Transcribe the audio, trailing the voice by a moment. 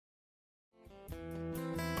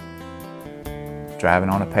Driving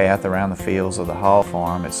on a path around the fields of the Hall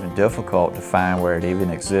farm, it's been difficult to find where it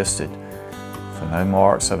even existed, for no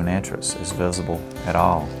marks of an entrance is visible at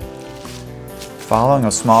all. Following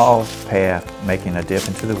a small path making a dip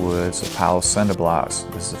into the woods, a pile of cinder blocks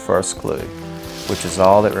is the first clue, which is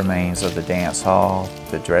all that remains of the dance hall,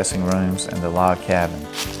 the dressing rooms, and the log cabin.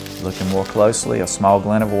 Looking more closely, a small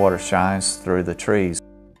glint of water shines through the trees.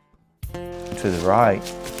 To the right,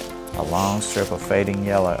 a long strip of fading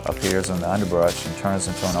yellow appears in the underbrush and turns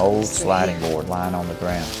into an old sliding board lying on the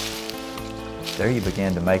ground. There you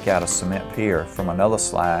begin to make out a cement pier from another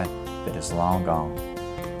slide that is long gone.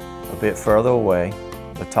 A bit further away,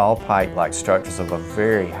 the tall pipe-like structures of a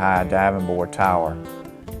very high diving board tower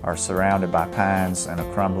are surrounded by pines and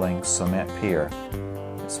a crumbling cement pier.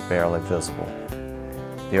 It's barely visible.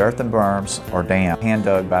 The earthen berms, or dam,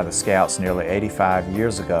 hand-dug by the Scouts nearly 85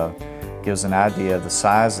 years ago, gives an idea of the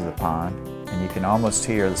size of the pond, and you can almost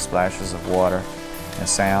hear the splashes of water and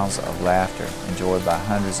sounds of laughter enjoyed by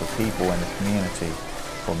hundreds of people in the community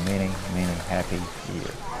for many, many happy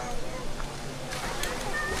years.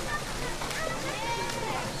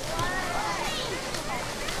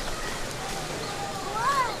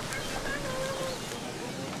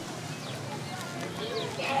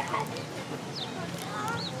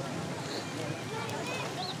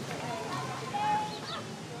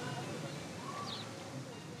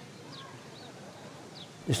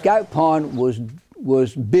 The Scout Pond was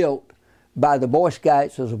built by the Boy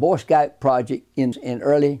Scouts as a Boy Scout project in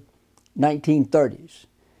early 1930s.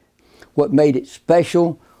 What made it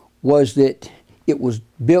special was that it was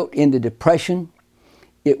built in the Depression.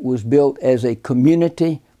 It was built as a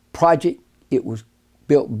community project. It was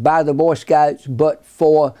built by the Boy Scouts, but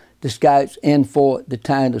for the Scouts and for the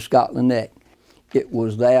town of Scotland Neck. It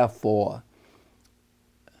was there for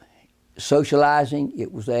socializing.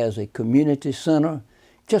 It was there as a community center.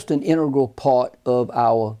 Just an integral part of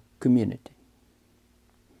our community.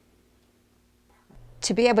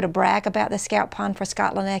 To be able to brag about the Scout Pond for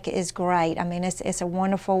Scotland Neck is great. I mean, it's a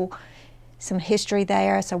wonderful, some history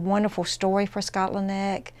there. It's a wonderful story for Scotland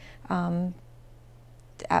Neck. I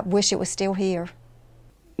wish it was still here.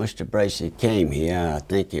 Mr. Bracey came here, I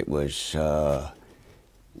think it was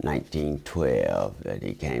 1912 that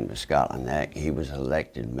he came to Scotland Neck. He was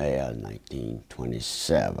elected mayor in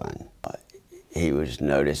 1927. He was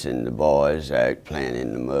noticing the boys out playing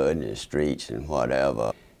in the mud in the streets and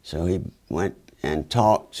whatever. So he went and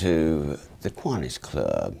talked to the Kiwanis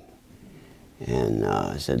Club and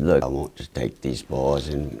said, look, I want to take these boys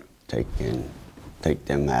and take them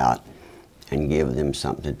out and give them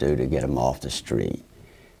something to do to get them off the street.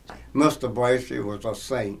 Mr. Bracey was a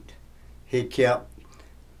saint. He kept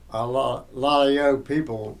a lot of young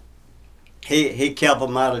people. He kept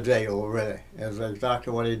them out of jail, really. That's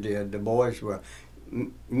exactly what he did. The boys were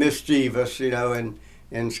mischievous, you know,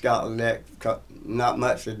 in Scotland Neck, not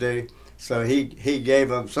much to do. So he gave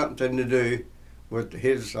them something to do with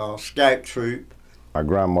his scout troop. My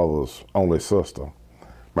grandmother's only sister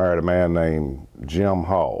married a man named Jim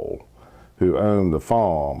Hall, who owned the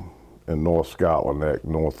farm in North Scotland Neck,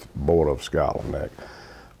 north border of Scotland Neck,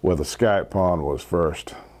 where the Scout Pond was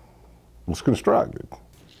constructed.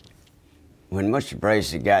 When Mr.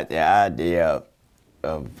 Bracey got the idea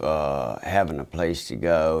of having a place to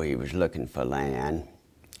go, he was looking for land,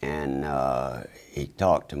 and he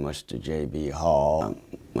talked to Mr. J.B. Hall.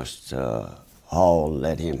 Mr. Hall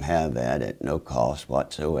let him have that at no cost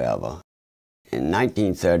whatsoever. In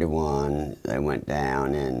 1931, they went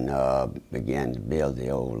down and began to build the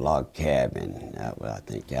old log cabin. I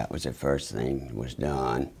think that was the first thing that was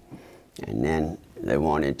done. And then they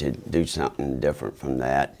wanted to do something different from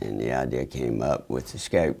that, and the idea came up with the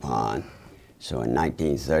Scout Pond. So in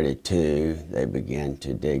 1932, they began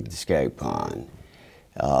to dig the Scout Pond.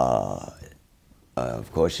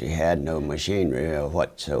 Of course, you had no machinery or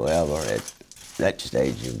whatsoever at that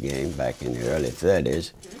stage of the game back in the early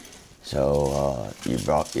 30s. So you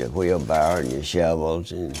brought your wheelbarrow and your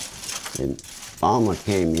shovels, and the farmers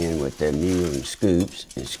came in with their mule and scoops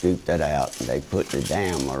and scooped that out, and they put the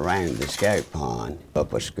dam around the Scout Pond.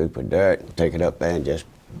 Up a scoop of dirt, and take it up there and just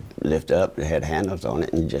lift it up. They had handles on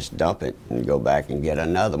it and just dump it and go back and get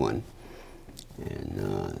another one.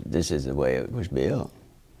 And this is the way it was built.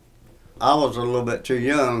 I was a little bit too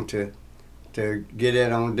young to get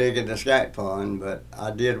in on digging the Scout Pond, but I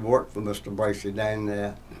did work for Mr. Bracey down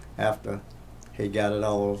there after he got it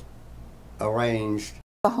all arranged.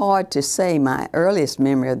 It's hard to say my earliest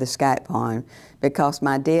memory of the Scout Pond because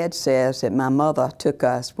my dad says that my mother took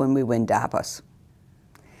us when we were in diapers.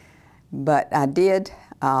 But I did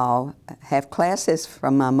have classes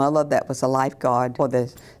from my mother that was a lifeguard for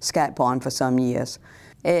the Scout Pond for some years.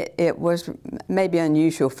 It was maybe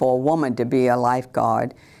unusual for a woman to be a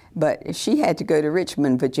lifeguard, but she had to go to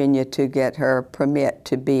Richmond, Virginia to get her permit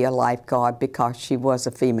to be a lifeguard because she was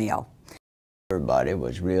a female. Everybody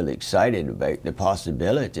was really excited about the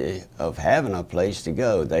possibility of having a place to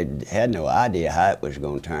go. They had no idea how it was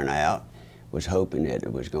going to turn out, was hoping that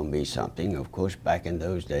it was going to be something. Of course, back in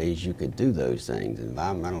those days, you could do those things.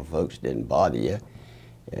 Environmental folks didn't bother you.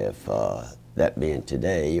 If that being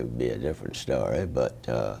today, it would be a different story, but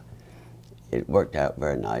it worked out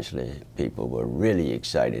very nicely. People were really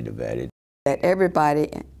excited about it. That everybody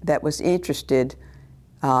that was interested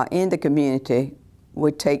in the community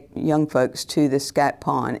would take young folks to the Scout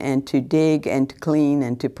Pond and to dig and to clean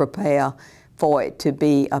and to prepare for it to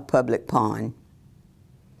be a public pond.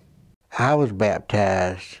 I was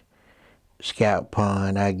baptized Scout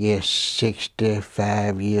Pond, I guess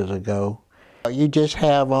 65 years ago. You just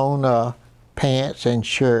have on pants and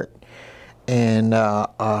shirt and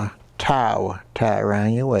a towel tied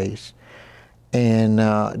around your waist. And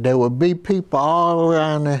there would be people all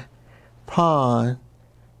around the pond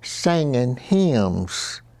singing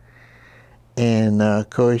hymns. And of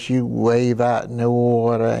course you wave out in the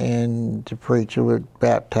water and the preacher would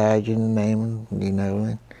baptize you in the name, you know,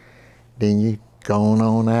 and then you going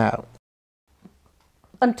on out.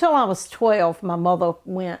 Until I was 12, my mother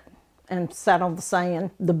went and sat on the sand,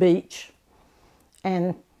 the beach,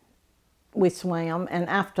 and we swam. And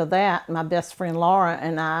after that, my best friend Laura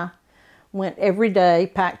and I went every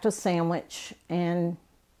day, packed a sandwich, and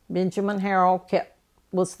Benjamin Harrell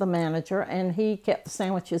was the manager, and he kept the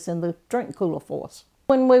sandwiches in the drink cooler for us.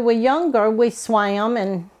 When we were younger, we swam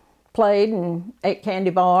and played and ate candy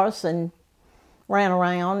bars and ran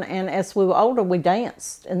around, and as we were older, we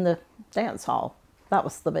danced in the dance hall. That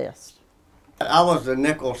was the best. I was the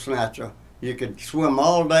nickel snatcher. You could swim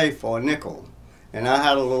all day for a nickel, and I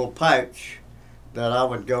had a little pouch that I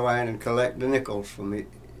would go in and collect the nickels from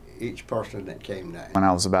each person that came down. When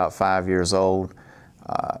I was about 5 years old,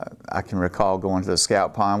 I can recall going to the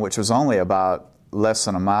Scout Pond, which was only about less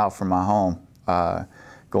than a mile from my home.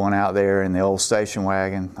 Going out there in the old station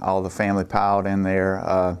wagon, all the family piled in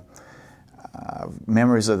there.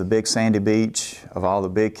 Memories of the big sandy beach, of all the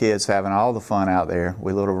big kids having all the fun out there.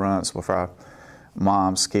 We little runts with our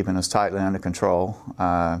moms keeping us tightly under control.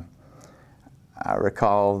 I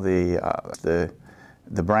recall the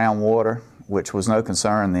brown water, which was no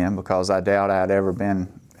concern then because I doubt I'd ever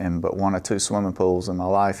been in but 1 or 2 swimming pools in my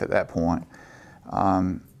life at that point.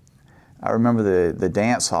 I remember the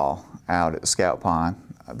dance hall out at the Scout Pond.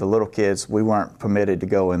 The little kids, we weren't permitted to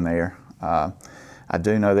go in there. I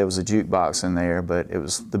do know there was a jukebox in there, but it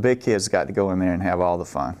was the big kids got to go in there and have all the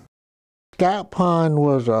fun. Scout Pond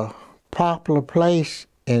was a popular place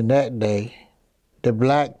in that day. The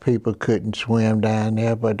black people couldn't swim down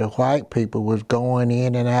there, but the white people was going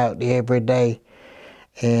in and out every day.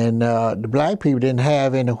 And the black people didn't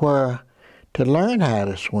have anywhere to learn how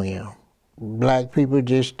to swim. Black people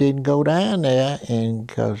just didn't go down there and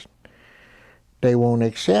because they won't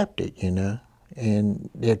accept it, you know. And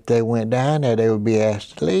if they went down there, they would be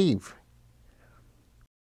asked to leave.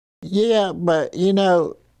 Yeah, but you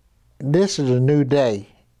know, this is a new day.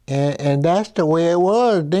 And that's the way it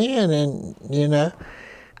was then, and you know.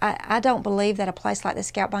 I don't believe that a place like the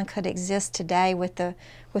Scout Pond could exist today with the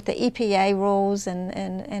EPA rules and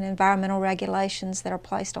environmental regulations that are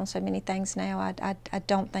placed on so many things now. I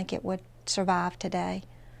don't think it would survive today.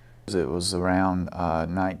 It was around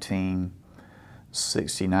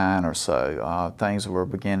 1969 or so. Things were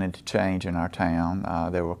beginning to change in our town.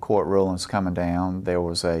 There were court rulings coming down. There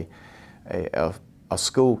was a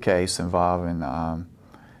school case involving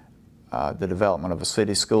the development of a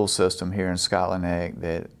city school system here in Scotland Neck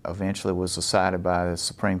that eventually was decided by the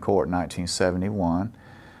Supreme Court in 1971.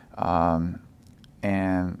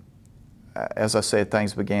 And as I said,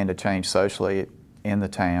 things began to change socially in the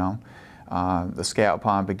town. The Scout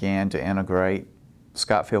Pond began to integrate.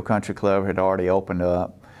 Scotfield Country Club had already opened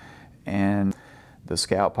up, and the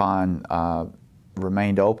Scout Pond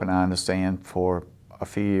remained open, I understand, for a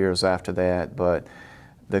few years after that, but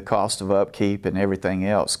the cost of upkeep and everything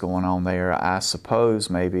else going on there, I suppose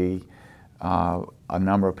maybe a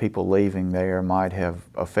number of people leaving there might have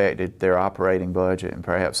affected their operating budget and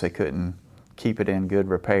perhaps they couldn't keep it in good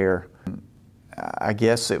repair. I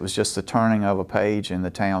guess it was just the turning of a page in the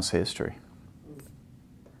town's history.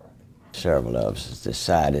 Several of us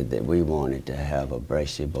decided that we wanted to have a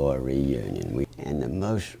Bracey Boy reunion. And the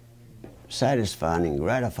most satisfying and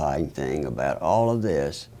gratifying thing about all of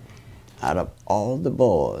this, out of all the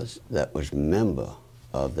boys that was member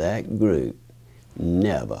of that group,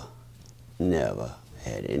 never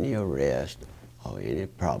had any arrest or any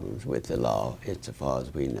problems with the law. It's as far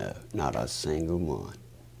as we know, not a single one.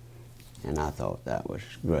 And I thought that was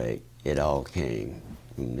great. It all came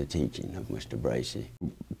from the teaching of Mr. Bracey.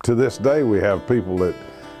 To this day, we have people that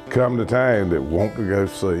come to town that want to go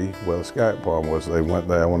see where the Scout Pond was. They went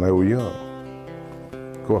there when they were young.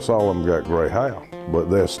 Of course, all of them got gray hair, but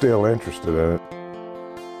they're still interested in it.